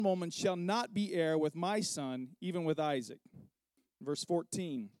woman shall not be heir with my son, even with Isaac. Verse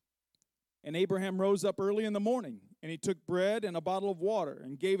 14. And Abraham rose up early in the morning, and he took bread and a bottle of water,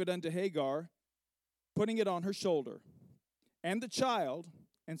 and gave it unto Hagar, putting it on her shoulder, and the child,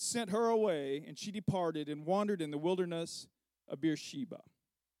 and sent her away, and she departed and wandered in the wilderness of Beersheba.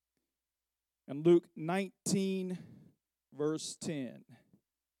 And Luke 19, verse 10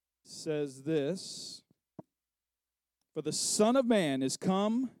 says this, For the Son of Man is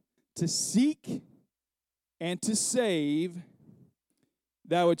come to seek and to save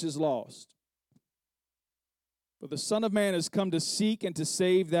that which is lost. For the Son of Man has come to seek and to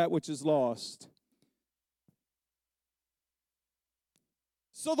save that which is lost.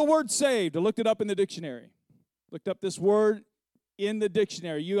 So the word saved, I looked it up in the dictionary. Looked up this word in the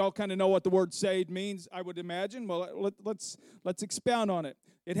dictionary. You all kind of know what the word saved means, I would imagine. Well, let's expound on it.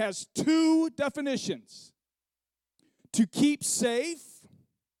 It has two definitions. To keep safe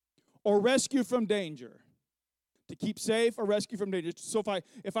or rescue from danger. To keep safe or rescue from danger. So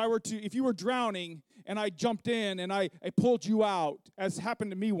if you were drowning and I jumped in and I pulled you out, as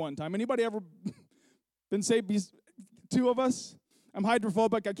happened to me one time. Anybody ever been saved? Two of us? I'm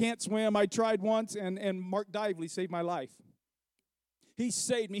hydrophobic. I can't swim. I tried once, and Mark Dively saved my life. He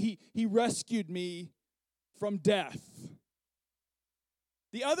saved me. He rescued me from death.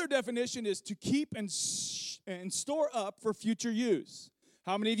 The other definition is to keep and store up for future use.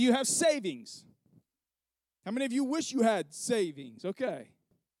 How many of you have savings? How many of you wish you had savings? Okay.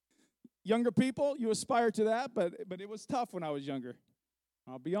 Younger people, you aspire to that, but it was tough when I was younger.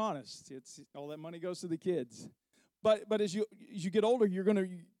 I'll be honest. It's all that money goes to the kids. But as you get older, you're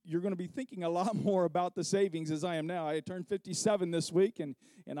gonna be thinking a lot more about the savings as I am now. I turned 57 this week, and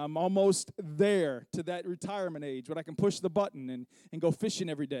I'm almost there to that retirement age when I can push the button and go fishing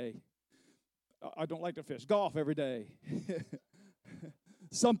every day. I don't like to fish. Golf every day.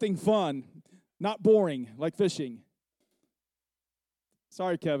 Something fun, not boring like fishing.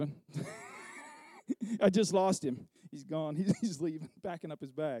 Sorry, Kevin. I just lost him. He's gone. He's leaving, packing up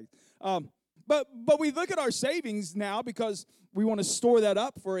his bags. But we look at our savings now because we want to store that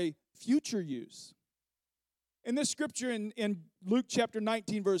up for a future use. In this scripture in Luke chapter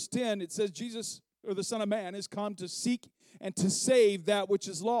 19, verse 10, it says Jesus, or the Son of Man, is come to seek and to save that which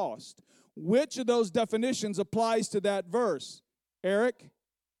is lost. Which of those definitions applies to that verse? Eric?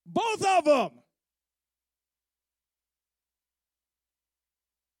 Both of them!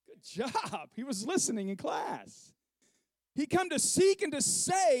 Good job. He was listening in class. He come to seek and to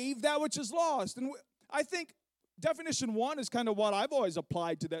save that which is lost. And I think definition one is kind of what I've always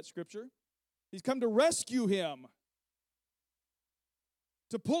applied to that scripture. He's come to rescue him,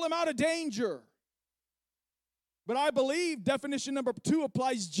 to pull him out of danger. But I believe definition number two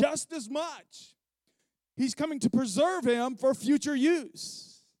applies just as much. He's coming to preserve him for future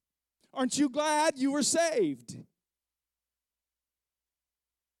use. Aren't you glad you were saved?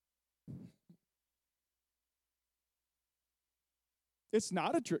 It's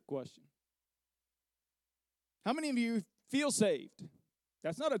not a trick question. How many of you feel saved?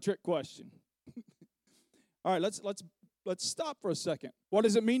 That's not a trick question. All right, let's stop for a second. What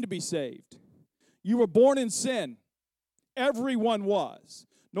does it mean to be saved? You were born in sin. Everyone was.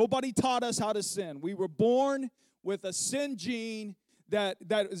 Nobody taught us how to sin. We were born with a sin gene that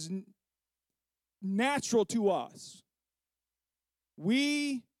is natural to us.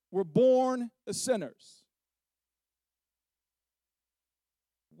 We were born as sinners.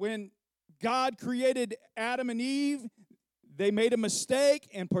 When God created Adam and Eve, they made a mistake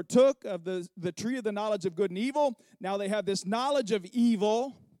and partook of the tree of the knowledge of good and evil. Now they have this knowledge of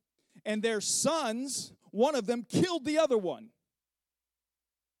evil, and their sons, one of them, killed the other one.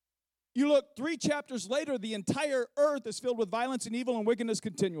 You look 3 chapters later, the entire earth is filled with violence and evil and wickedness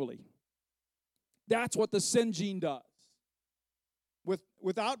continually. That's what the sin gene does.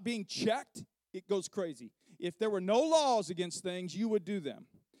 Without being checked, it goes crazy. If there were no laws against things, you would do them.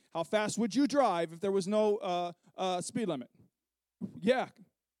 How fast would you drive if there was no speed limit? Yeah.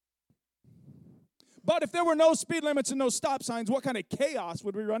 But if there were no speed limits and no stop signs, what kind of chaos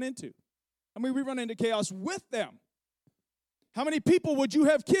would we run into? I mean, we run into chaos with them. How many people would you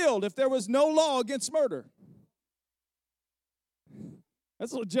have killed if there was no law against murder?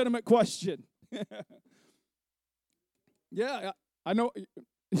 That's a legitimate question. Yeah, I know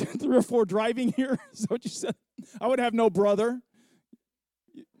 3 or 4 driving here. Is that what you said? I would have no brother.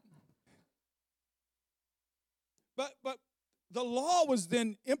 But the law was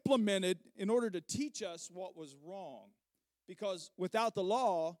then implemented in order to teach us what was wrong. Because without the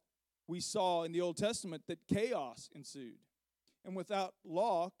law, we saw in the Old Testament that chaos ensued. And without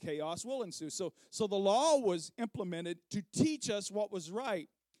law, chaos will ensue. So the law was implemented to teach us what was right.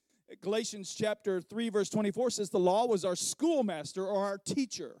 Galatians chapter 3, verse 24 says the law was our schoolmaster or our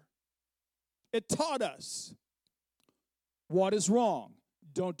teacher. It taught us what is wrong.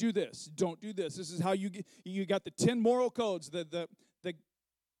 Don't do this. Don't do this. This is how you got the 10 moral codes, the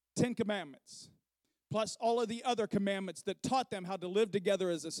 10 commandments, plus all of the other commandments that taught them how to live together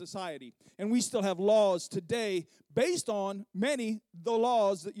as a society. And we still have laws today based on the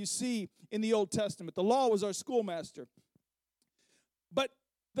laws that you see in the Old Testament. The law was our schoolmaster. But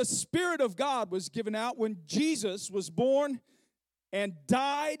the Spirit of God was given out when Jesus was born and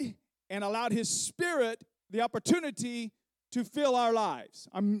died and allowed His Spirit the opportunity to fill our lives.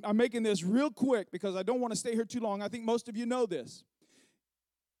 I'm making this real quick because I don't want to stay here too long. I think most of you know this.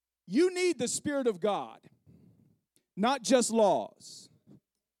 You need the Spirit of God, not just laws.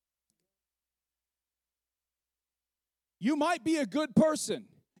 You might be a good person.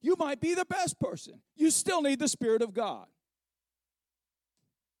 You might be the best person. You still need the Spirit of God.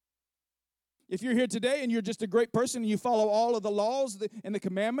 If you're here today and you're just a great person and you follow all of the laws and the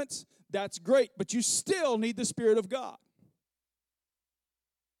commandments, that's great, but you still need the Spirit of God.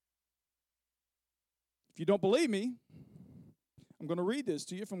 If you don't believe me, I'm going to read this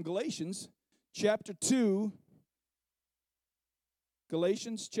to you from Galatians chapter 2.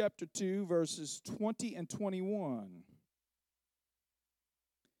 Galatians chapter 2, verses 20 and 21.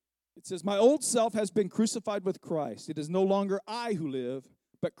 It says, "My old self has been crucified with Christ. It is no longer I who live,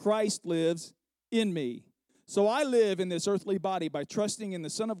 but Christ lives in me. So I live in this earthly body by trusting in the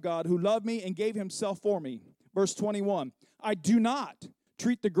Son of God who loved me and gave Himself for me." Verse 21, "I do not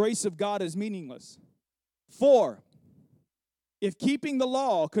treat the grace of God as meaningless. For if keeping the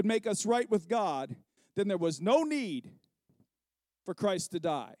law could make us right with God, then there was no need for Christ to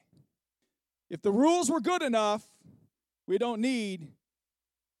die." If the rules were good enough, we don't need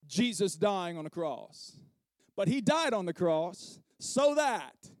Jesus dying on a cross. But He died on the cross so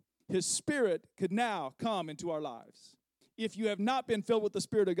that His Spirit could now come into our lives. If you have not been filled with the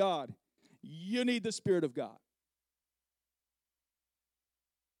Spirit of God, you need the Spirit of God.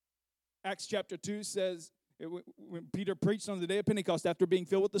 Acts chapter 2 says, when Peter preached on the day of Pentecost after being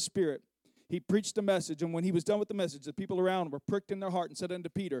filled with the Spirit, he preached a message, and when he was done with the message, the people around him were pricked in their heart and said unto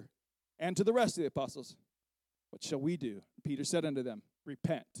Peter and to the rest of the apostles, "What shall we do?" Peter said unto them,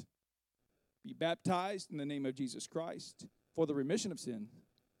 "Repent, be baptized in the name of Jesus Christ for the remission of sin,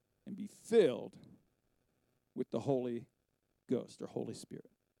 and be filled with the Holy Ghost," or Holy Spirit.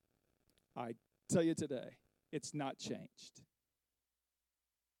 I tell you today, it's not changed.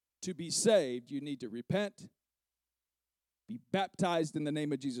 To be saved, you need to repent, be baptized in the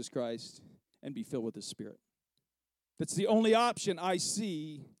name of Jesus Christ, and be filled with the Spirit. That's the only option I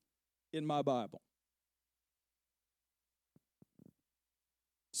see in my Bible.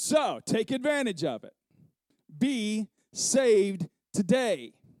 So, take advantage of it. Be saved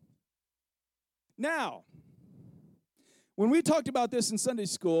today. Now, when we talked about this in Sunday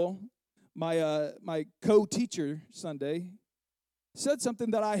school, my co-teacher Sunday said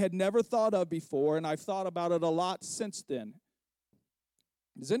something that I had never thought of before, and I've thought about it a lot since then.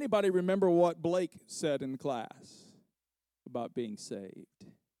 Does anybody remember what Blake said in class about being saved?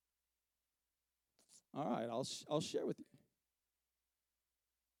 All right, I'll share with you.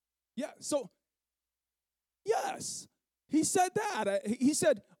 Yeah, so, yes, he said that. He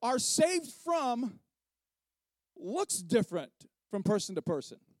said, our saved from looks different from person to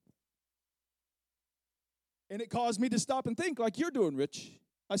person. And it caused me to stop and think like you're doing, Rich.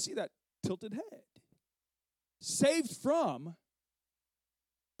 I see that tilted head. Saved from,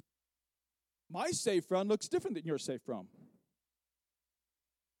 my saved from looks different than your saved from.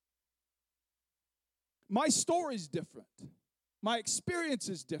 My story's different. My experience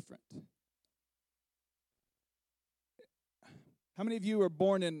is different. How many of you were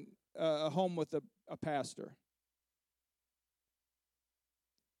born in a home with a pastor?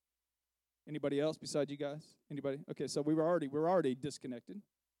 Anybody else besides you guys? Anybody? Okay, so we're already disconnected.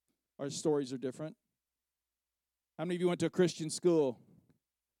 Our stories are different. How many of you went to a Christian school?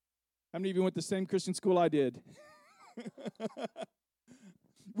 How many of you went to the same Christian school I did?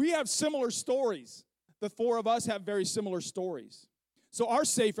 We have similar stories. The four of us have very similar stories. So our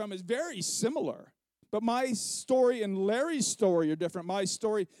saved from is very similar. But my story and Larry's story are different. My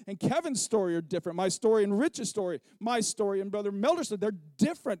story and Kevin's story are different. My story and Rich's story, my story and Brother Melder's story, they're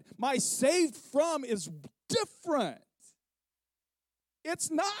different. My saved from is different. It's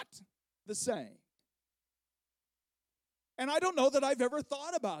not the same. And I don't know that I've ever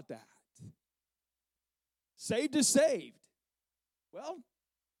thought about that. Saved is saved. Well,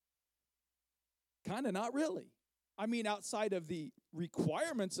 kind of not really. I mean, outside of the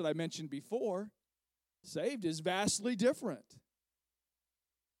requirements that I mentioned before, saved is vastly different.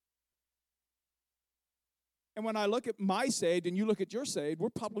 And when I look at my saved and you look at your saved, we're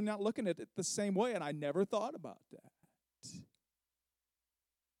probably not looking at it the same way, and I never thought about that.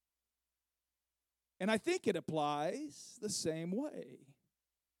 And I think it applies the same way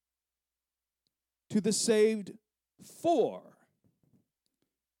to the saved for.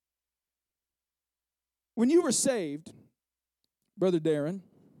 When you were saved, Brother Darren,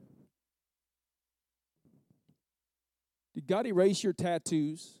 did God erase your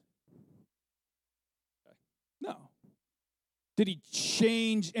tattoos? No. Did he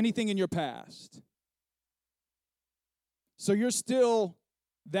change anything in your past? So you're still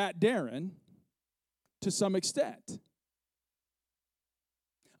that Darren to some extent.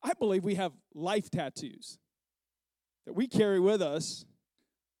 I believe we have life tattoos that we carry with us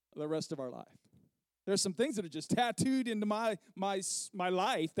the rest of our life. There's some things that are just tattooed into my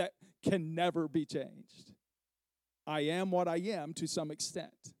life that can never be changed. I am what I am to some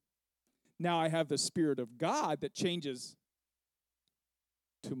extent. Now I have the Spirit of God that changes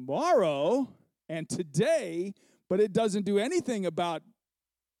tomorrow and today, but it doesn't do anything about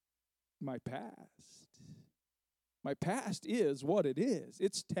my past. My past is what it is.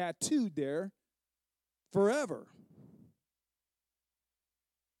 It's tattooed there forever.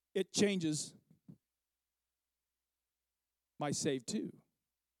 It changes my save to.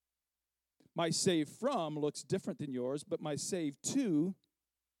 My save from looks different than yours, but my save to,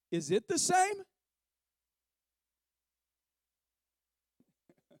 is it the same?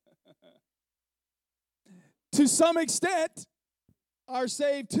 To some extent, our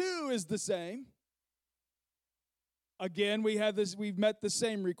save to is the same. Again, we've met the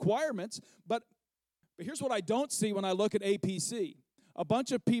same requirements, but here's what I don't see when I look at APC. A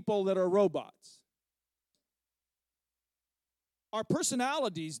bunch of people that are robots. Our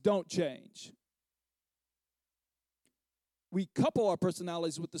personalities don't change. We couple our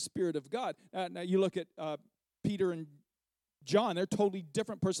personalities with the Spirit of God. Now you look at Peter and John, they're totally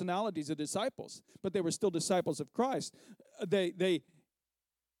different personalities of disciples, but they were still disciples of Christ. They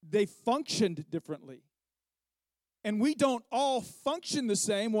functioned differently. And we don't all function the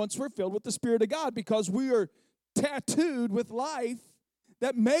same once we're filled with the Spirit of God because we are tattooed with life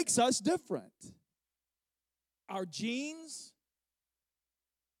that makes us different. Our genes,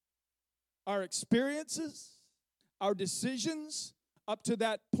 our experiences, our decisions up to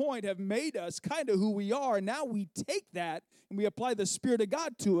that point have made us kind of who we are. Now we take that and we apply the Spirit of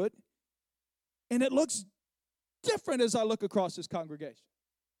God to it, and it looks different as I look across this congregation.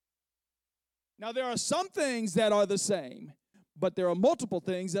 Now, there are some things that are the same, but there are multiple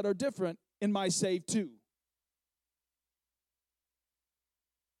things that are different in my save too.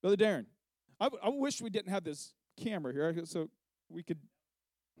 Brother Darren, I wish we didn't have this camera here so we could.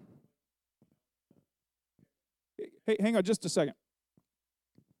 Hey, hang on just a second.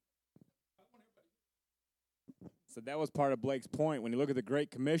 So that was part of Blake's point. When you look at the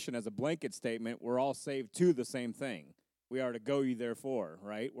Great Commission as a blanket statement, we're all saved to the same thing. We are to go ye therefore,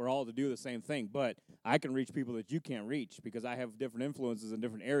 right? We're all to do the same thing, but I can reach people that you can't reach because I have different influences in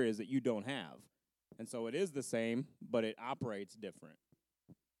different areas that you don't have. And so it is the same, but it operates different.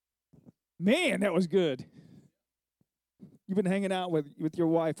 Man, that was good. You've been hanging out with your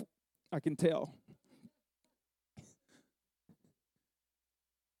wife, I can tell.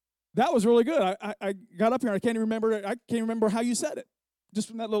 That was really good. I got up here and I can't remember how you said it. Just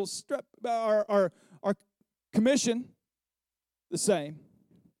from that little strip. Our commission, the same.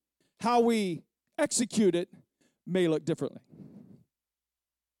 How we execute it may look differently.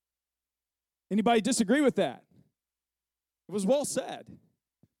 Anybody disagree with that? It was well said.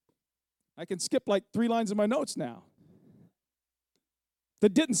 I can skip like 3 lines in my notes now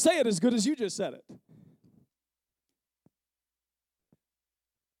that didn't say it as good as you just said it.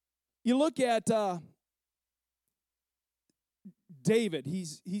 You look at David.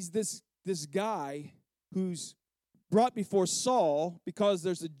 He's this guy who's brought before Saul because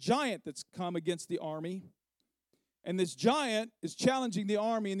there's a giant that's come against the army. And this giant is challenging the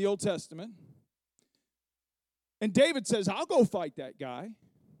army in the Old Testament. And David says, I'll go fight that guy.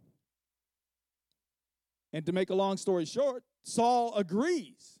 And to make a long story short, Saul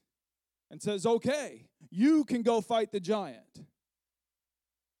agrees and says, okay, you can go fight the giant.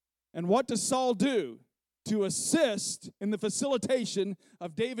 And what does Saul do to assist in the facilitation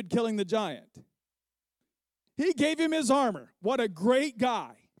of David killing the giant? He gave him his armor. What a great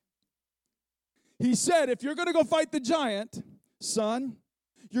guy. He said, if you're going to go fight the giant, son,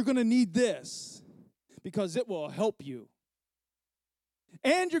 you're going to need this because it will help you.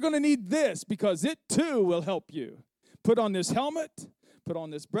 And you're going to need this because it too will help you. Put on this helmet, put on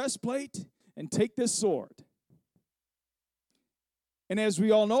this breastplate, and take this sword. And as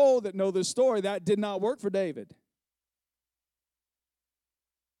we all know this story, that did not work for David.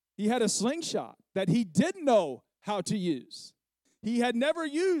 He had a slingshot that he didn't know how to use. He had never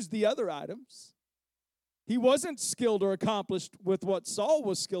used the other items. He wasn't skilled or accomplished with what Saul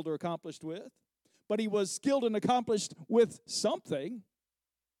was skilled or accomplished with, but he was skilled and accomplished with something.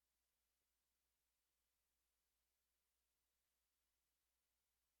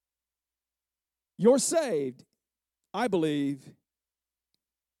 You're saved, I believe,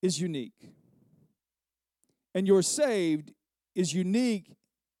 is unique. And you're saved is unique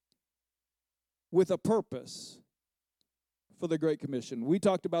with a purpose for the Great Commission. We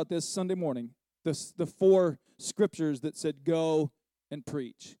talked about this Sunday morning, the 4 scriptures that said, go and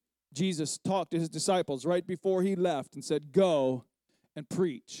preach. Jesus talked to his disciples right before he left and said, go and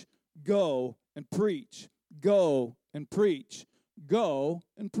preach. Go and preach. Go and preach. Go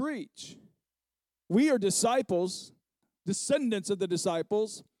and preach. We are disciples, descendants of the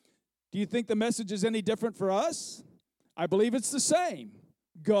disciples. Do you think the message is any different for us? I believe it's the same.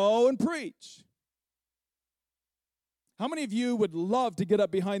 Go and preach. How many of you would love to get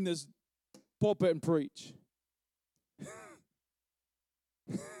up behind this pulpit and preach?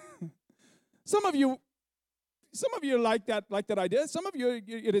 Some of you like that idea. Some of you,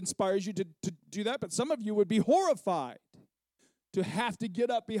 it inspires you to do that, but some of you would be horrified to have to get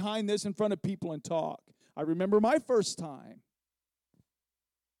up behind this in front of people and talk. I remember my first time.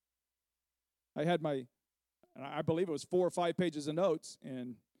 I believe it was 4 or 5 pages of notes,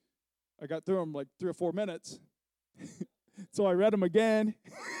 and I got through them like 3 or 4 minutes. So I read them again.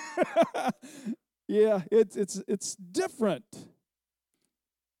 Yeah, it's different.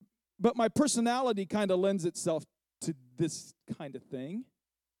 But my personality kind of lends itself to this kind of thing.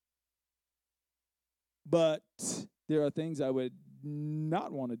 But there are things I would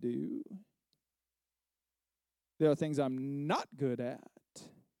not want to do. There are things I'm not good at.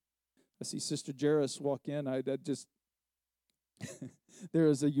 I see Sister Jairus walk in. There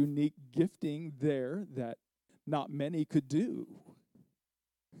is a unique gifting there that not many could do.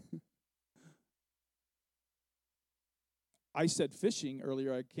 I said fishing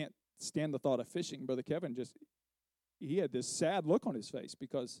earlier. I can't stand the thought of fishing. Brother Kevin he had this sad look on his face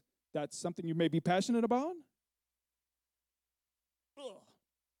because that's something you may be passionate about. Ugh.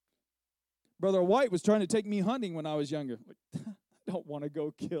 Brother White was trying to take me hunting when I was younger. I don't want to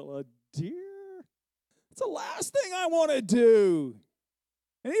go kill a deer. It's the last thing I want to do.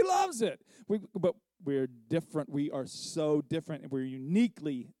 And he loves it. But we're different. We are so different, and we're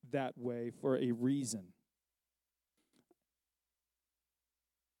uniquely that way for a reason.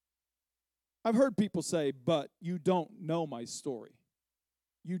 I've heard people say, but you don't know my story.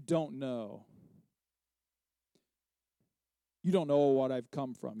 You don't know. You don't know what I've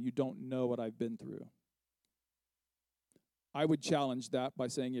come from. You don't know what I've been through. I would challenge that by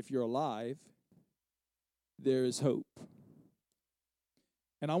saying if you're alive, there is hope.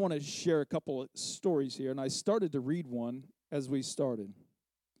 And I want to share a couple of stories here, and I started to read one as we started.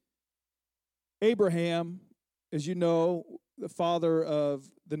 Abraham, as you know, the father of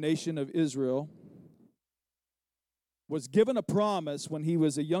the nation of Israel, was given a promise when he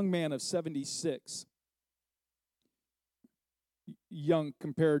was a young man of 76. Young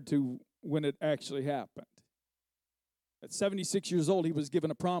compared to when it actually happened. At 76 years old, he was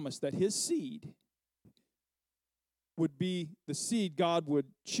given a promise that his seed would be the seed God would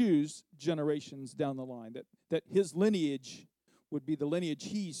choose generations down the line, that his lineage would be the lineage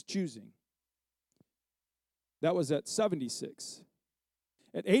he's choosing. That was at 76.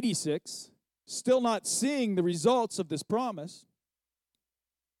 At 86, still not seeing the results of this promise,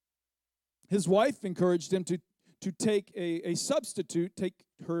 his wife encouraged him to take a substitute, take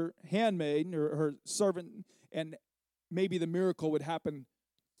her handmaid or her servant, and maybe the miracle would happen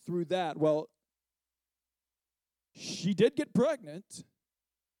through that. Well, she did get pregnant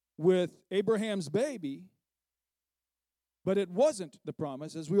with Abraham's baby, but it wasn't the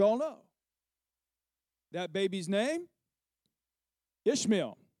promise, as we all know. That baby's name?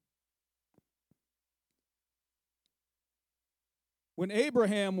 Ishmael. When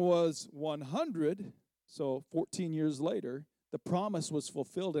Abraham was 100, so 14 years later, the promise was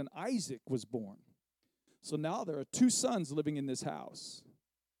fulfilled and Isaac was born. So now there are 2 sons living in this house,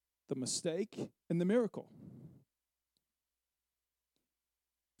 the mistake and the miracle.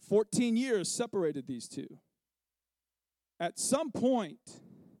 14 years separated these 2. At some point,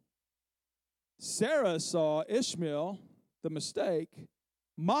 Sarah saw Ishmael, the mistake,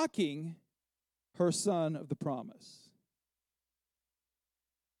 mocking her son of the promise.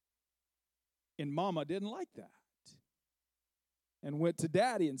 And Mama didn't like that. And went to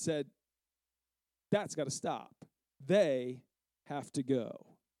Daddy and said, that's got to stop. They have to go.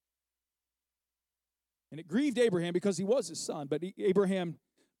 And it grieved Abraham because he was his son. But Abraham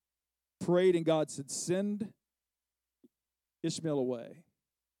prayed, and God said, send Ishmael away.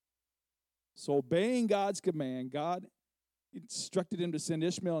 So obeying God's command, God instructed him to send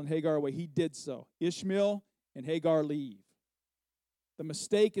Ishmael and Hagar away. He did so. Ishmael and Hagar leave. The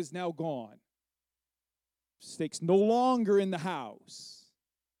mistake is now gone. Mistake's no longer in the house.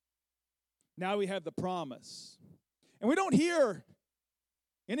 Now we have the promise. And we don't hear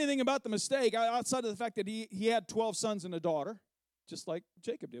anything about the mistake outside of the fact that he had 12 sons and a daughter, just like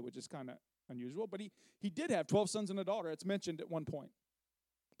Jacob did, which is kind of unusual. But he did have 12 sons and a daughter. It's mentioned at one point.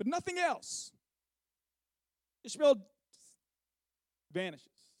 But nothing else. Ishmael vanishes.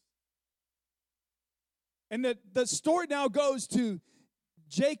 And the story now goes to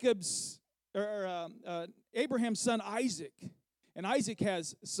Abraham's son Isaac. And Isaac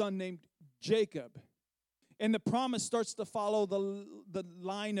has a son named Jacob. And the promise starts to follow the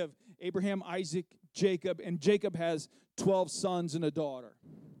line of Abraham, Isaac, Jacob. And Jacob has 12 sons and a daughter.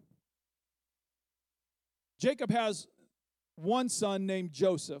 Jacob has one son named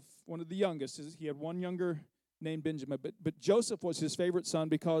Joseph, one of the youngest. He had one younger named Benjamin. But Joseph was his favorite son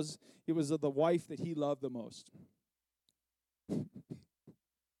because he was the wife that he loved the most.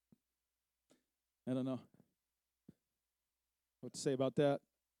 I don't know what to say about that.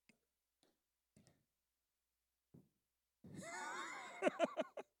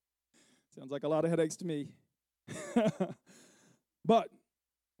 Sounds like a lot of headaches to me. But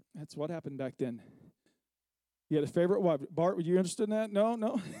that's what happened back then. You had a favorite wife. Bart, were you interested in that?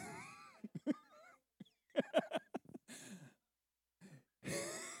 No?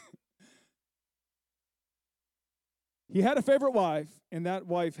 He had a favorite wife, and that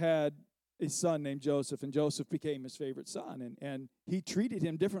wife had a son named Joseph, and Joseph became his favorite son, and he treated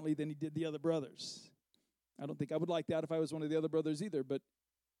him differently than he did the other brothers. I don't think I would like that if I was one of the other brothers either,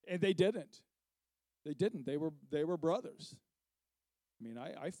 and they didn't. They didn't. They were brothers. I mean,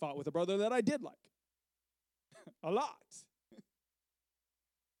 I fought with a brother that I did like. A lot.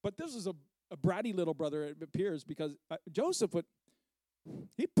 But this is a bratty little brother, it appears, because Joseph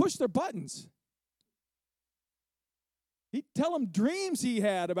he'd push their buttons. He'd tell them dreams he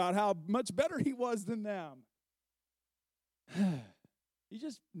had about how much better he was than them. He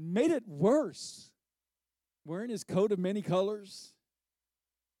just made it worse. Wearing his coat of many colors.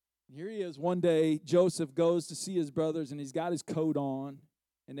 Here he is one day, Joseph goes to see his brothers, and he's got his coat on,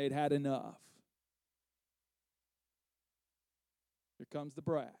 and they'd had enough. Here comes the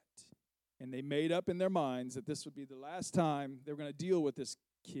brat. And they made up in their minds that this would be the last time they were going to deal with this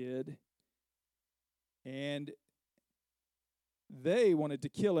kid. And they wanted to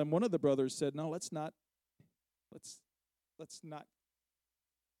kill him. One of the brothers said, no, let's not. I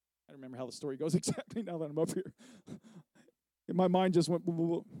don't remember how the story goes exactly now that I'm up here. And my mind just went.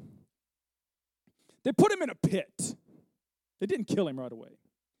 They put him in a pit. They didn't kill him right away.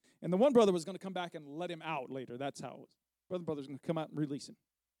 And the one brother was going to come back and let him out later. That's how it was. The other brother's going to come out and release him.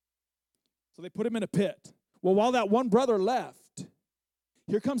 So they put him in a pit. Well, while that one brother left,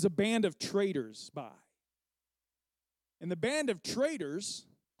 here comes a band of traders by. And the band of traders,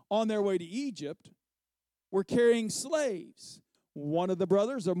 on their way to Egypt, were carrying slaves. One of the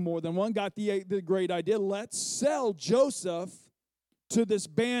brothers, or more than one, got the great idea, let's sell Joseph to this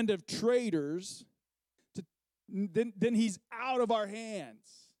band of traders. Then he's out of our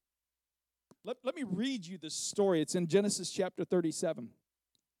hands. Let me read you this story. It's in Genesis chapter 37.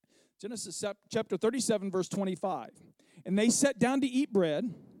 Genesis chapter 37, verse 25. And they sat down to eat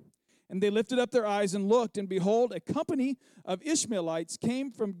bread, and they lifted up their eyes and looked, and behold, a company of Ishmaelites came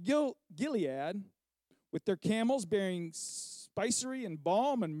from Gilead with their camels bearing spicery and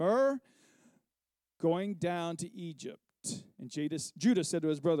balm and myrrh, going down to Egypt. And Judah said to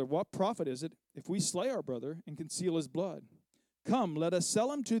his brother, what profit is it if we slay our brother and conceal his blood? Come, let us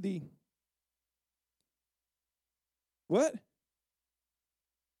sell him to the... What?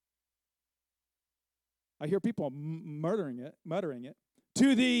 I hear people muttering it.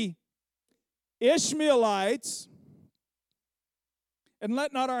 To the Ishmaelites, and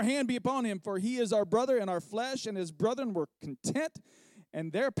let not our hand be upon him, for he is our brother and our flesh, and his brethren were content.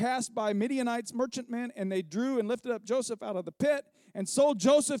 And there passed by Midianites, merchantmen, and they drew and lifted up Joseph out of the pit, and sold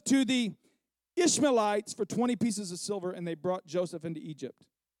Joseph to the Ishmaelites for 20 pieces of silver, and they brought Joseph into Egypt.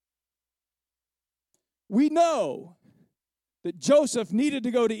 We know that Joseph needed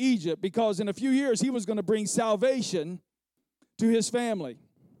to go to Egypt because in a few years he was going to bring salvation to his family.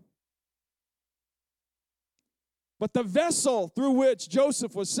 But the vessel through which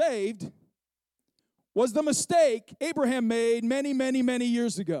Joseph was saved was the mistake Abraham made many, many, many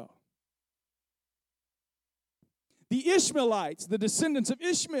years ago. The Ishmaelites, the descendants of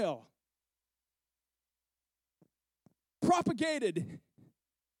Ishmael, propagated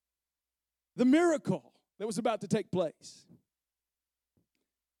the miracle that was about to take place.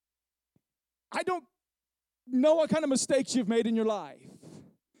 I don't know what kind of mistakes you've made in your life,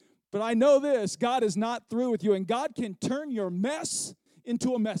 but I know this: God is not through with you, and God can turn your mess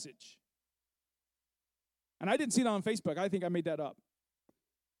into a message. And I didn't see it on Facebook. I think I made that up.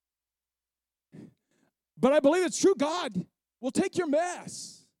 But I believe it's true. God will take your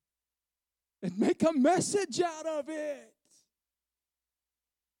mess and make a message out of it.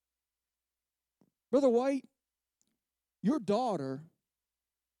 Brother White, your daughter,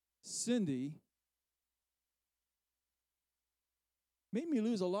 Cindy, made me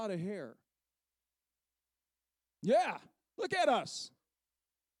lose a lot of hair. Yeah, look at us.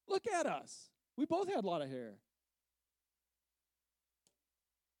 Look at us. We both had a lot of hair.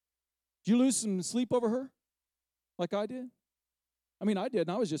 Did you lose some sleep over her like I did? I mean, I did, and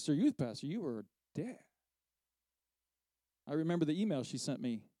I was just her youth pastor. You were dead. I remember the email she sent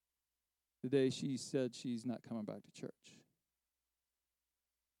me the day she said she's not coming back to church.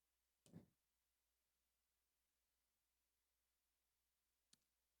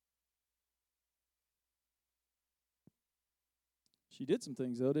 She did some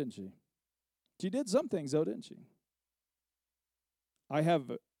things, though, didn't she? She did some things, though, didn't she? I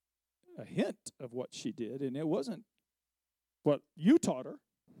have a hint of what she did, and it wasn't what you taught her.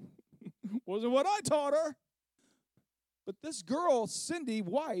 Wasn't what I taught her. But this girl, Cindy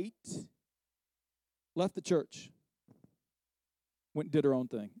White, left the church. Went and did her own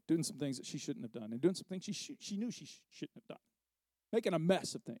thing, doing some things that she shouldn't have done, and doing some things she knew she shouldn't have done, making a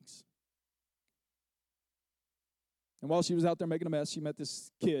mess of things. And while she was out there making a mess, she met this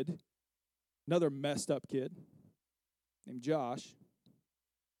kid, another messed up kid named Josh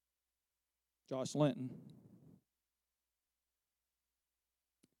Linton.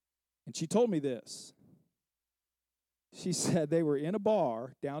 And she told me this. She said they were in a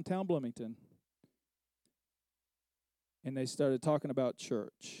bar downtown Bloomington, and they started talking about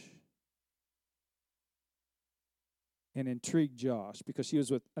church. And intrigued Josh because she was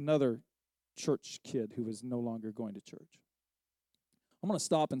with another church kid who was no longer going to church. I'm going to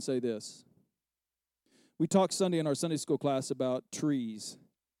stop and say this. We talked Sunday in our Sunday school class about trees.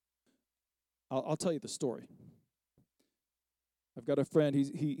 I'll tell you the story. I've got a friend.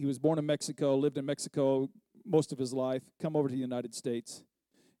 He was born in Mexico, lived in Mexico most of his life, come over to the United States.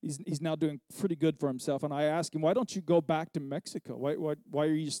 He's now doing pretty good for himself. And I asked him, why don't you go back to Mexico? Why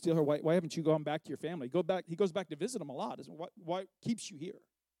are you still here? Why haven't you gone back to your family? Go back. He goes back to visit them a lot. Why keeps you here?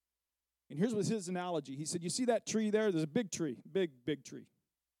 And here's was his analogy. He said, you see that tree there? There's a big tree, big tree.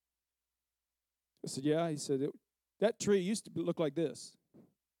 I said, yeah. He said, that tree used to look like this.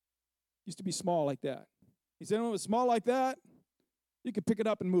 Used to be small like that. He said, when it was small like that, you could pick it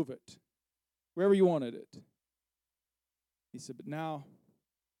up and move it wherever you wanted it. He said, but now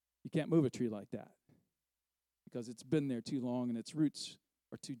you can't move a tree like that because it's been there too long and its roots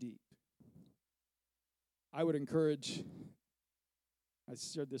are too deep. I would encourage, I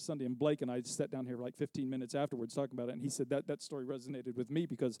shared this Sunday, and Blake and I sat down here like 15 minutes afterwards talking about it, and he said that story resonated with me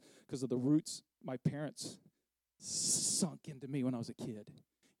because of the roots my parents sunk into me when I was a kid.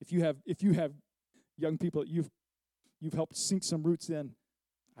 If you have young people that you've helped sink some roots in,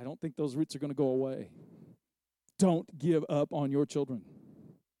 I don't think those roots are going to go away. Don't give up on your children.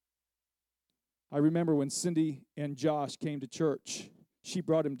 I remember when Cindy and Josh came to church. She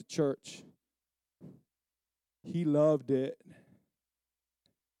brought him to church. He loved it.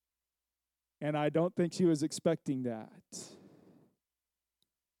 And I don't think she was expecting that.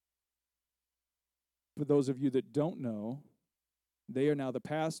 For those of you that don't know, they are now the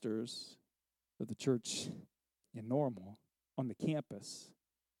pastors of the church in Normal on the campus.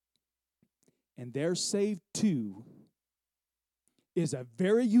 And their Saved 2 is a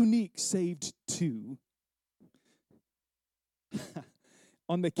very unique Saved 2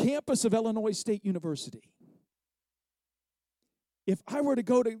 on the campus of Illinois State University. If I were to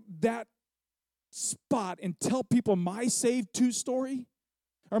go to that spot and tell people my Saved 2 story,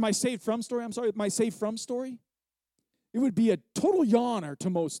 or my Saved From story, my Saved From story, it would be a total yawner to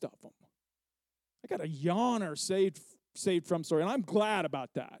most of them. I got a yawner saved from story, and I'm glad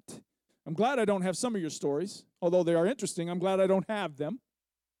about that. I'm glad I don't have some of your stories, although they are interesting. I'm glad I don't have them.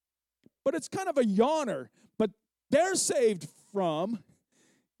 But it's kind of a yawner. But they're saved from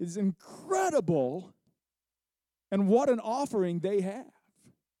is incredible, and what an offering they have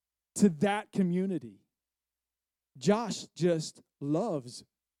to that community. Josh just loves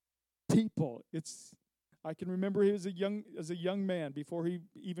people. I can remember he was as a young man before he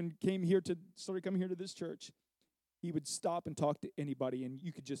even started coming here to this church. he would stop and talk to anybody, and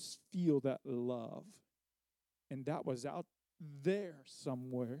you could just feel that love. And that was out there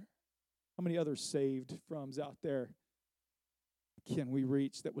somewhere. How many other saved froms out there can we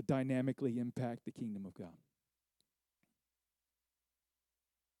reach that would dynamically impact the kingdom of God?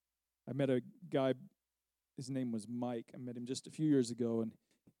 I met a guy, his name was Mike. I met him just a few years ago, and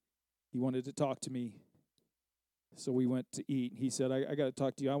he wanted to talk to me. So we went to eat. He said, I got to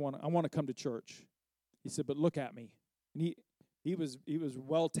talk to you. I want to come to church. He said, but look at me. And he was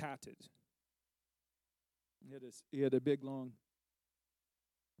well tatted. He had a big, long,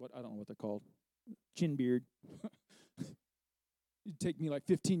 I don't know what they're called, chin beard. It'd take me like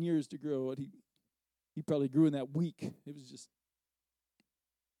 15 years to grow it. He probably grew in that week. It was just,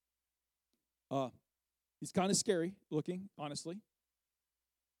 he's kind of scary looking, honestly.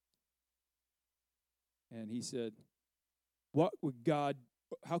 And he said,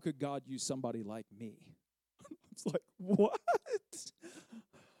 how could God use somebody like me? It's like, what?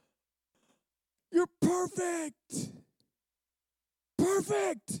 You're perfect.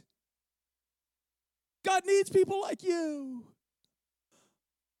 Perfect. God needs people like you.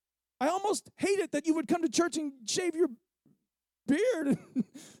 I almost hate it that you would come to church and shave your beard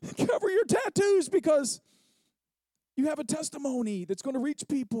and cover your tattoos because you have a testimony that's going to reach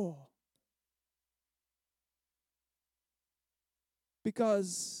people.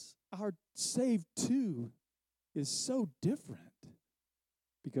 Because our saved too is so different.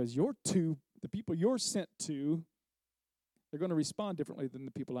 Because the people you're sent to, they're going to respond differently than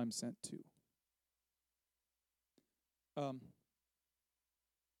the people I'm sent to.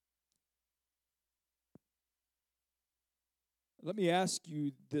 Let me ask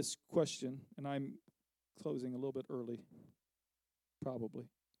you this question, and I'm closing a little bit early, probably.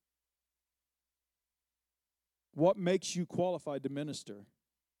 What makes you qualified to minister?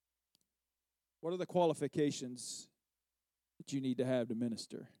 What are the qualifications that you need to have to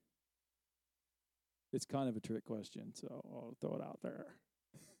minister? It's kind of a trick question, so I'll throw it out there.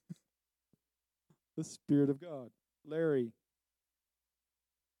 The Spirit of God. Larry.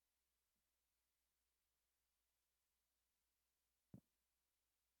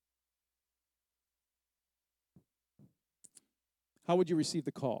 How would you receive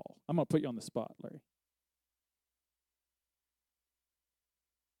the call? I'm going to put you on the spot, Larry.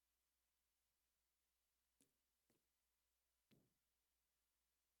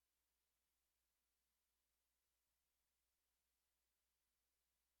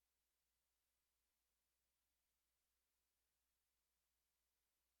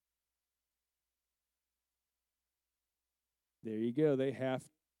 There you go. They have.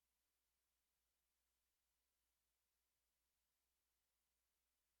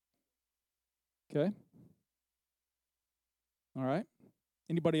 Okay. All right.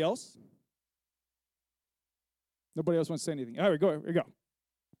 Anybody else? Nobody else wants to say anything. All right, go. Here we go.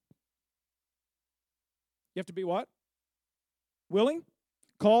 You have to be what? Willing?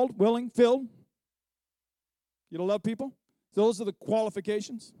 Called, willing, filled? You to love people? Those are the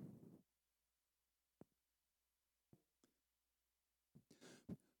qualifications.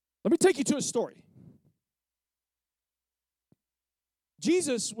 Let me take you to a story.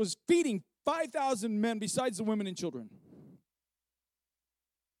 Jesus was feeding 5,000 men besides the women and children.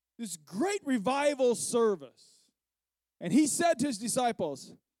 This great revival service. And he said to his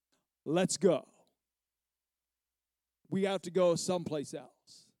disciples, let's go. We have to go someplace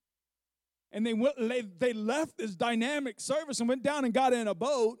else. And they left this dynamic service and went down and got in a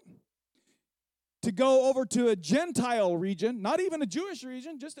boat to go over to a Gentile region, not even a Jewish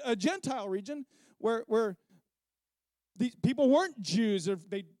region, just a Gentile region where these people weren't Jews. Or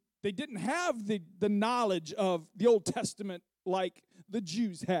they didn't have the knowledge of the Old Testament like the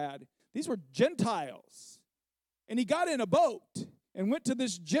Jews had. These were Gentiles. And he got in a boat and went to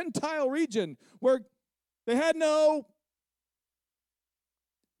this Gentile region where they had no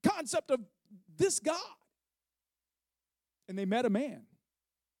concept of this God. And they met a man.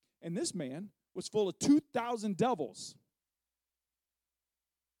 And this man was full of 2,000 devils.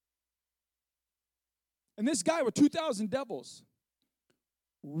 And this guy with 2,000 devils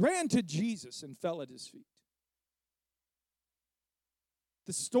ran to Jesus and fell at his feet.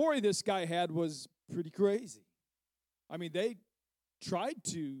 The story this guy had was pretty crazy. I mean, they tried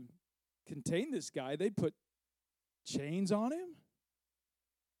to contain this guy. They put chains on him,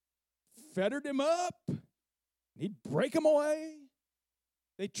 fettered him up, he'd break him away.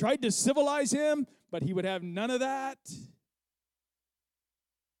 They tried to civilize him, but he would have none of that.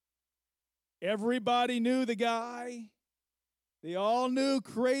 Everybody knew the guy. They all knew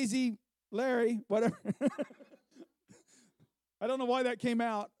crazy Larry, whatever. I don't know why that came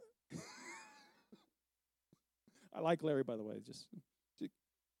out. I like Larry, by the way.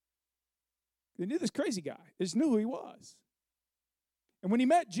 They knew this crazy guy. They just knew who he was. And when he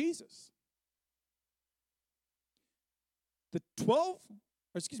met Jesus, the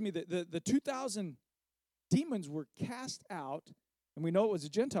 2,000 demons were cast out, and we know it was a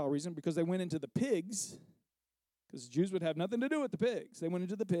Gentile reason because they went into the pigs, because Jews would have nothing to do with the pigs. They went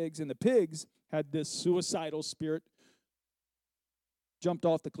into the pigs, and the pigs had this suicidal spirit, jumped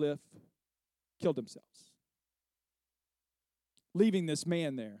off the cliff, killed themselves, leaving this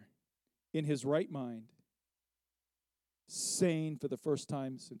man there in his right mind, sane for the first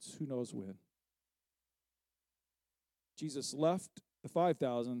time since who knows when. Jesus left the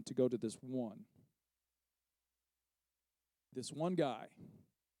 5,000 to go to this one. This one guy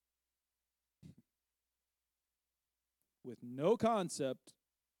with no concept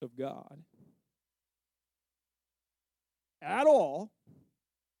of God at all,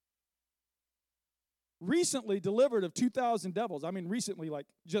 recently delivered of 2,000 devils. I mean, recently, like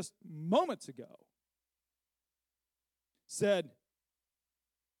just moments ago, said,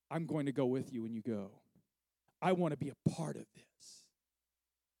 I'm going to go with you when you go. I want to be a part of this.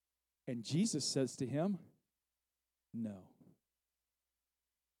 And Jesus says to him, no,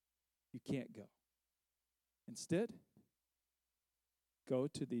 you can't go. Instead, go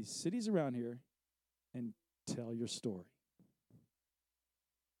to these cities around here and tell your story.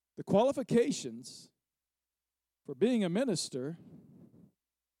 The qualifications for being a minister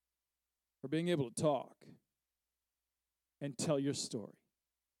are being able to talk and tell your story.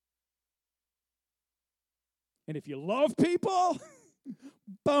 And if you love people,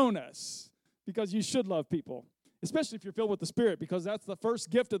 bonus, because you should love people, especially if you're filled with the Spirit, because that's the first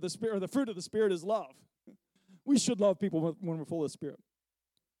gift of the Spirit, or the fruit of the Spirit is love. We should love people when we're full of the Spirit.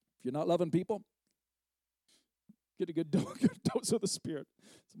 If you're not loving people, get a good dose of the Spirit.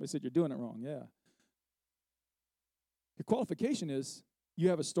 Somebody said you're doing it wrong. Yeah. Your qualification is you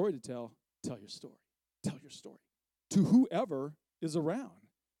have a story to tell. Tell your story. Tell your story to whoever is around.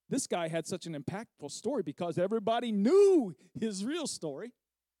 This guy had such an impactful story because everybody knew his real story.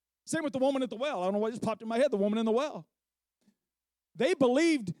 Same with the woman at the well. I don't know why it just popped in my head, the woman in the well. They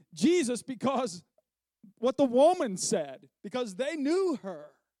believed Jesus because what the woman said, because they knew her.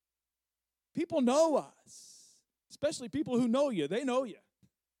 People know us, especially people who know you. They know you.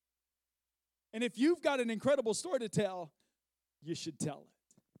 And if you've got an incredible story to tell, you should tell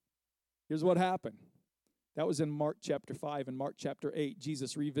it. Here's what happened. That was in Mark chapter 5. In Mark chapter 8,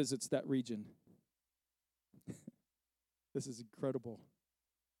 Jesus revisits that region. This is incredible.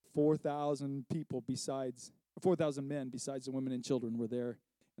 4,000 people 4,000 men besides the women and children were there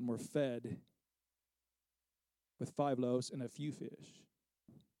and were fed with 5 loaves and a few fish.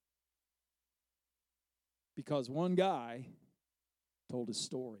 Because one guy told his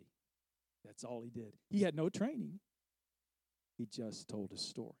story. That's all he did. He had no training. He just told his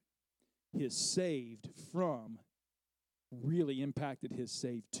story. His saved from really impacted his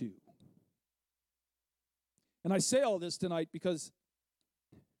saved to. And I say all this tonight because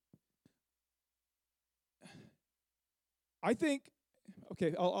I think,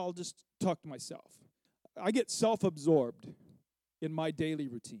 okay, I'll just talk to myself. I get self-absorbed in my daily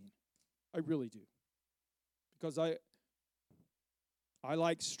routine. I really do. Because I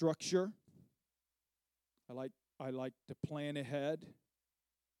like structure. I like to plan ahead.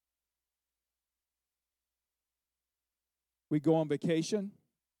 We go on vacation,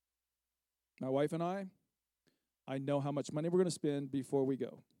 my wife and I know how much money we're going to spend before we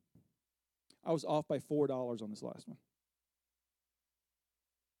go. I was off by $4 on this last one.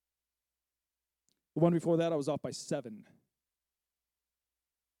 The one before that, I was off by 7.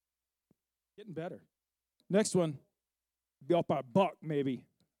 Getting better. Next one, be off by $1 maybe.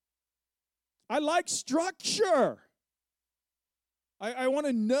 I like structure. I want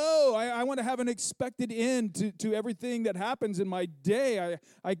to know. I want to have an expected end to everything that happens in my day.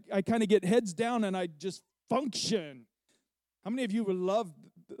 I kind of get heads down and I just function. How many of you would love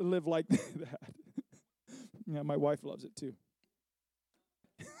to live like that? Yeah, my wife loves it too.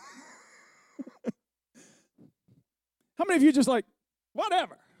 How many of you just like,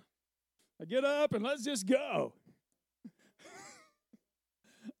 whatever? I get up and let's just go.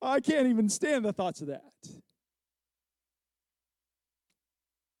 I can't even stand the thoughts of that.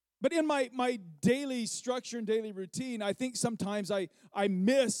 But in my daily structure and daily routine, I think sometimes I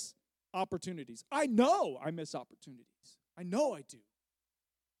miss opportunities. I know I miss opportunities. I know I do.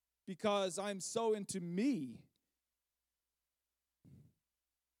 Because I'm so into me.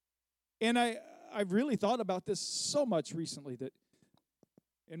 And I've really thought about this so much recently that,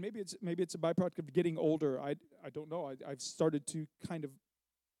 and maybe it's a byproduct of getting older. I don't know. I've started to kind of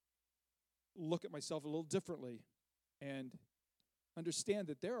look at myself a little differently. and understand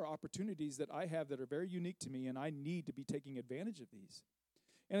that there are opportunities that I have that are very unique to me, and I need to be taking advantage of these.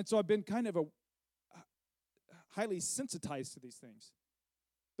 And so I've been kind of highly sensitized to these things.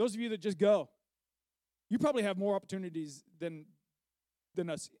 Those of you that just go, you probably have more opportunities than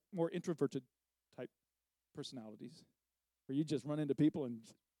us more introverted type personalities, where you just run into people and,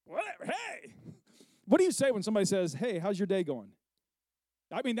 whatever, hey! What do you say when somebody says, hey, how's your day going?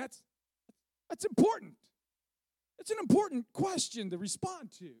 I mean, that's important. It's an important question to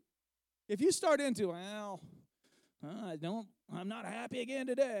respond to. If you start into, well, I'm not happy again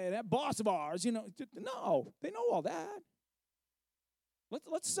today. That boss of ours, no, they know all that.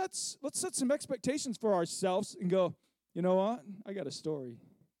 Let's set some expectations for ourselves and go, you know what? I got a story,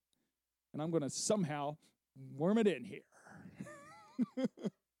 and I'm going to somehow worm it in here.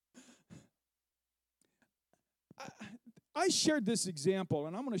 I shared this example,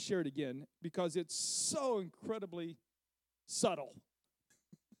 and I'm going to share it again because it's so incredibly subtle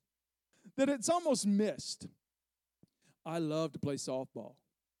that it's almost missed. I love to play softball.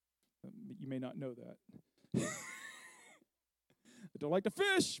 You may not know that. I don't like to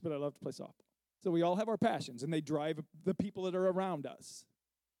fish, but I love to play softball. So we all have our passions, and they drive the people that are around us.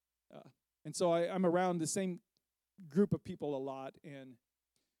 And so I'm around the same group of people a lot, and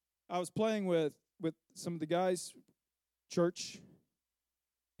I was playing with some of the guys, church,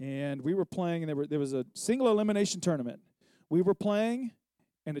 and we were playing, and there was a single elimination tournament. We were playing,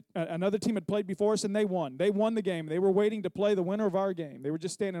 and another team had played before us, and they won. They won the game. They were waiting to play the winner of our game. They were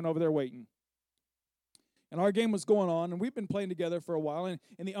just standing over there waiting. And our game was going on, and we've been playing together for a while, and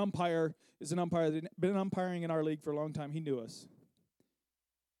the umpire is an umpire that had been umpiring in our league for a long time. He knew us.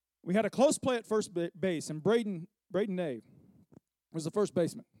 We had a close play at first base, and Braden Nave was the first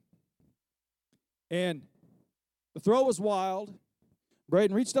baseman. And the throw was wild.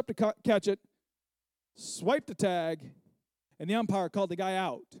 Braden reached up to catch it, swiped the tag, and the umpire called the guy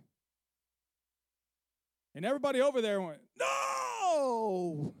out. And everybody over there went,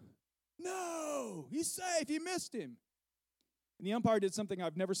 no! No! He's safe. He missed him. And the umpire did something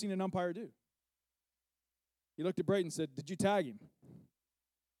I've never seen an umpire do. He looked at Braden and said, did you tag him?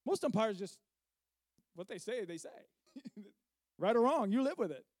 Most umpires just, what they say, they say. Right or wrong, you live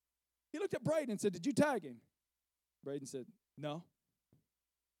with it. He looked at Braden and said, did you tag him? Braden said, no.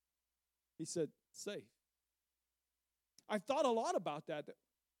 He said, safe. I've thought a lot about that.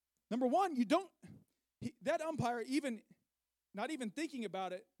 Number one, that umpire, not even thinking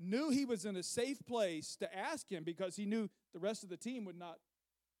about it, knew he was in a safe place to ask him because he knew the rest of the team would not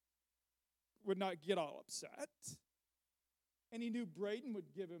get all upset. And he knew Braden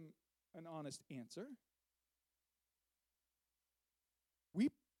would give him an honest answer. We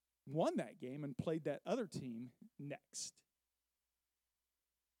won that game and played that other team next.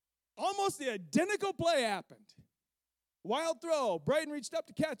 Almost the identical play happened. Wild throw. Braden reached up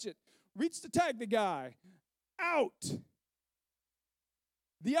to catch it. Reached to tag the guy. Out.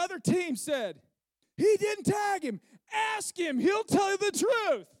 The other team said, he didn't tag him. Ask him. He'll tell you the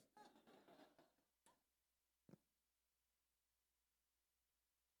truth.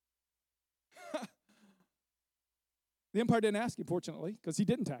 The umpire didn't ask him, fortunately, because he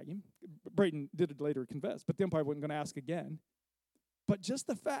didn't tag him. Braden did later confess, but the umpire wasn't going to ask again. But just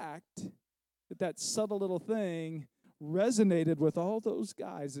the fact that subtle little thing resonated with all those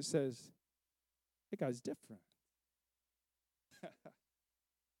guys that says, that guy's different.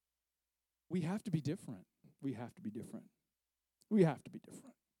 We have to be different. We have to be different. We have to be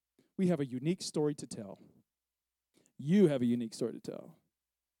different. We have a unique story to tell. You have a unique story to tell.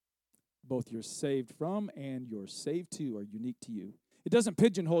 Both you're saved from and you're saved to are unique to you. It doesn't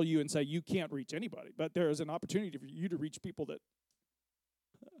pigeonhole you and say you can't reach anybody, but there is an opportunity for you to reach people that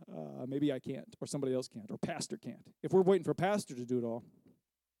maybe I can't, or somebody else can't, or pastor can't. If we're waiting for a pastor to do it all,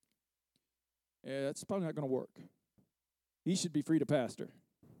 that's probably not going to work. He should be free to pastor.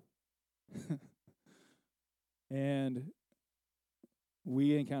 And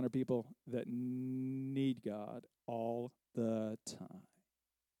we encounter people that need God all the time.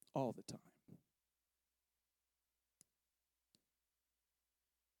 All the time.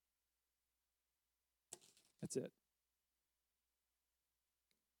 That's it.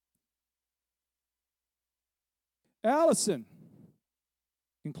 Allison,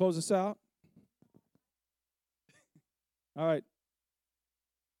 you can close us out. All right.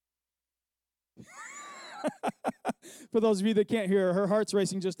 For those of you that can't hear, her heart's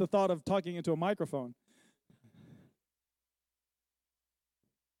racing just the thought of talking into a microphone.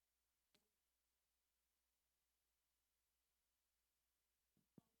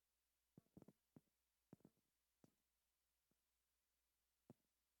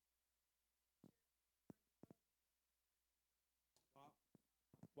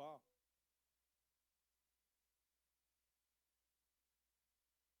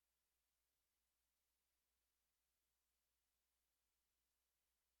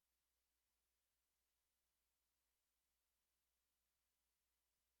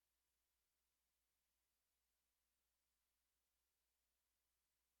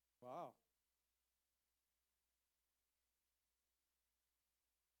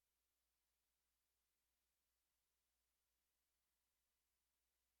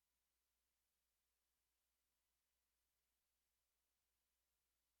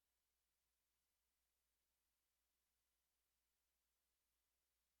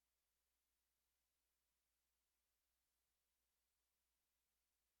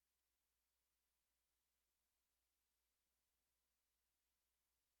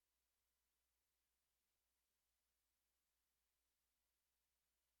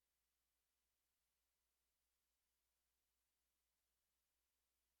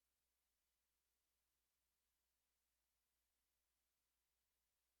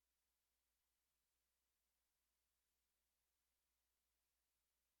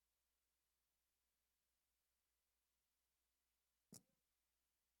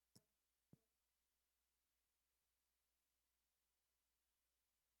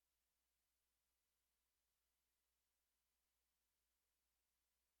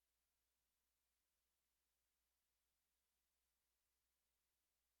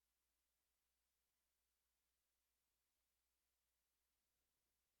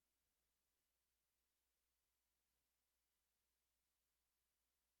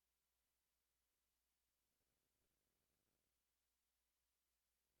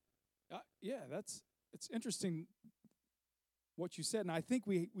 Yeah, it's interesting what you said, and I think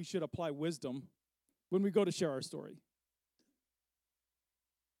we should apply wisdom when we go to share our story.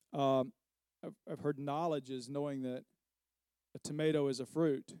 I've heard knowledge is knowing that a tomato is a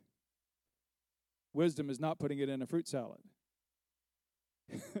fruit. Wisdom is not putting it in a fruit salad.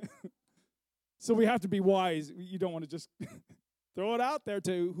 So we have to be wise. You don't want to just throw it out there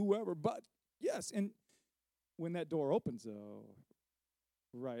to whoever. But yes, and when that door opens,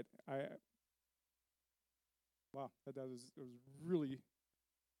 right, wow, that was really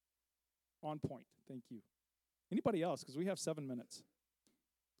on point. Thank you. Anybody else? Because we have 7 minutes.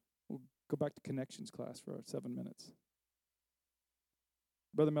 We'll go back to connections class for 7 minutes.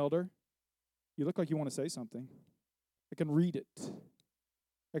 Brother Melder, you look like you want to say something. I can read it.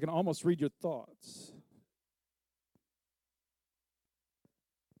 I can almost read your thoughts.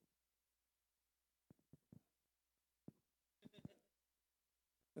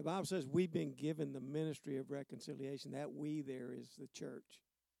 The Bible says we've been given the ministry of reconciliation. That we there is the church.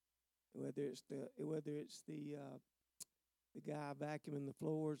 Whether it's the guy vacuuming the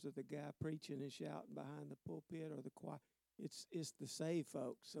floors or the guy preaching and shouting behind the pulpit or the choir, it's the saved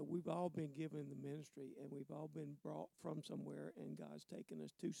folks. So we've all been given the ministry, and we've all been brought from somewhere, and God's taken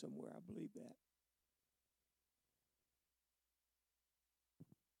us to somewhere. I believe that.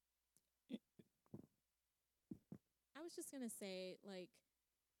 I was just going to say, like,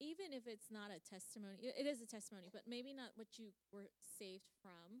 even if it's not a testimony, it is a testimony, but maybe not what you were saved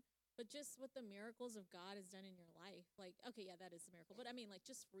from, but just what the miracles of God has done in your life. Like, okay, yeah, that is a miracle. But I mean, like,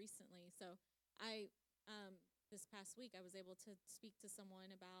 just recently. So this past week, I was able to speak to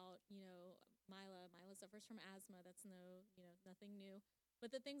someone about, Mila. Mila suffers from asthma. That's nothing new.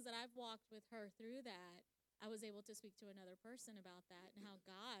 But the things that I've walked with her through that, I was able to speak to another person about that and how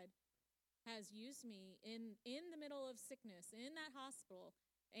God has used me in the middle of sickness in that hospital,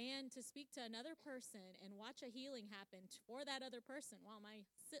 and to speak to another person and watch a healing happen for that other person while my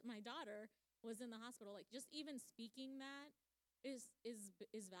daughter was in the hospital. Like, just even speaking that is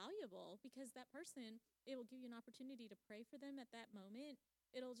valuable, because that person, it will give you an opportunity to pray for them at that moment.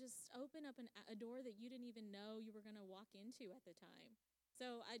 It'll just open up a door that you didn't even know you were going to walk into at the time.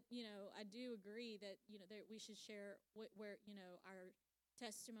 So I do agree that that we should share where our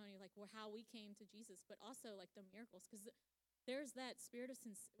testimony, like how we came to Jesus, but also like the miracles, because there's that spirit of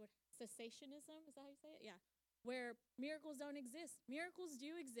cessationism. Is that how you say it? Yeah. Where miracles don't exist. Miracles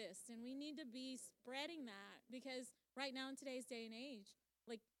do exist, and we need to be spreading that, because right now in today's day and age,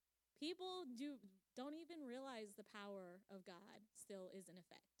 like, people don't even realize the power of God still is in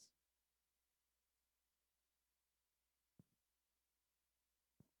effect.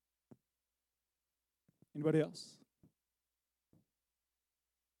 Anybody else?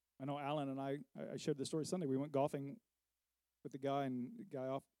 I know Alan and I shared the story Sunday. We went golfing with the guy, and the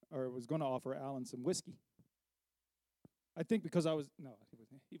guy was going to offer Alan some whiskey. I think because Alan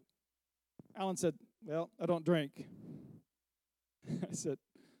said, "Well, I don't drink." I said,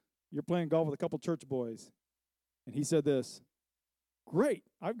 "You're playing golf with a couple church boys." And he said this, "Great,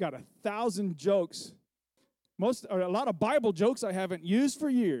 I've got 1,000 jokes, a lot of Bible jokes I haven't used for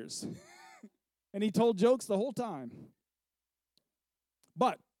years." And he told jokes the whole time.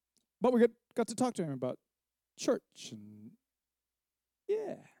 But we got to talk to him about church, and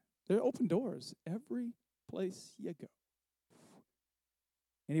yeah, there are open doors every place you go.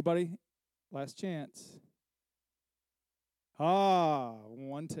 Anybody? Last chance.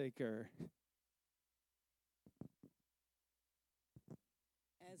 One taker.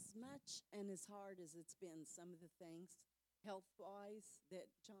 As much and as hard as it's been, some of the things health-wise that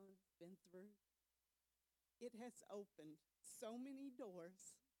John's been through, it has opened so many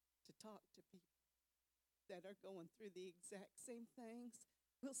doors to talk to people that are going through the exact same things.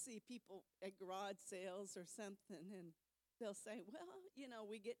 We'll see people at garage sales or something, and they'll say, "Well,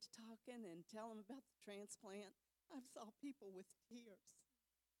 we get to talking and tell them about the transplant." I've saw people with tears.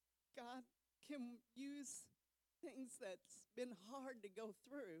 God can use things that's been hard to go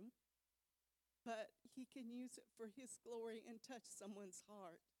through, but he can use it for his glory and touch someone's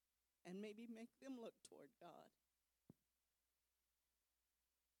heart and maybe make them look toward God.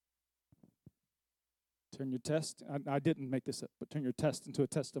 Turn your test. I didn't make this up, but turn your test into a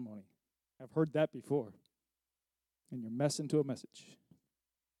testimony. I've heard that before. And your mess into a message.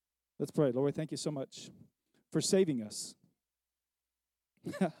 Let's pray. Lord, thank you so much for saving us,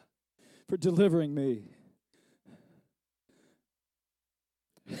 for delivering me,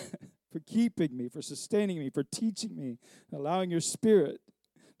 for keeping me, for sustaining me, for teaching me, allowing your Spirit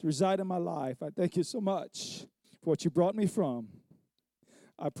to reside in my life. I thank you so much for what you brought me from.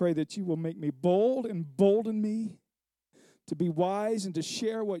 I pray that you will make me bold and bolden me to be wise and to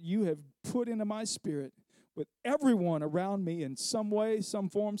share what you have put into my spirit with everyone around me in some way, some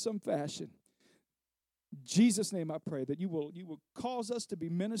form, some fashion. In Jesus' name I pray that you will cause us to be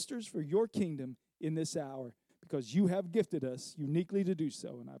ministers for your kingdom in this hour, because you have gifted us uniquely to do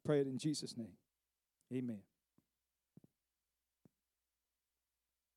so. And I pray it in Jesus' name. Amen.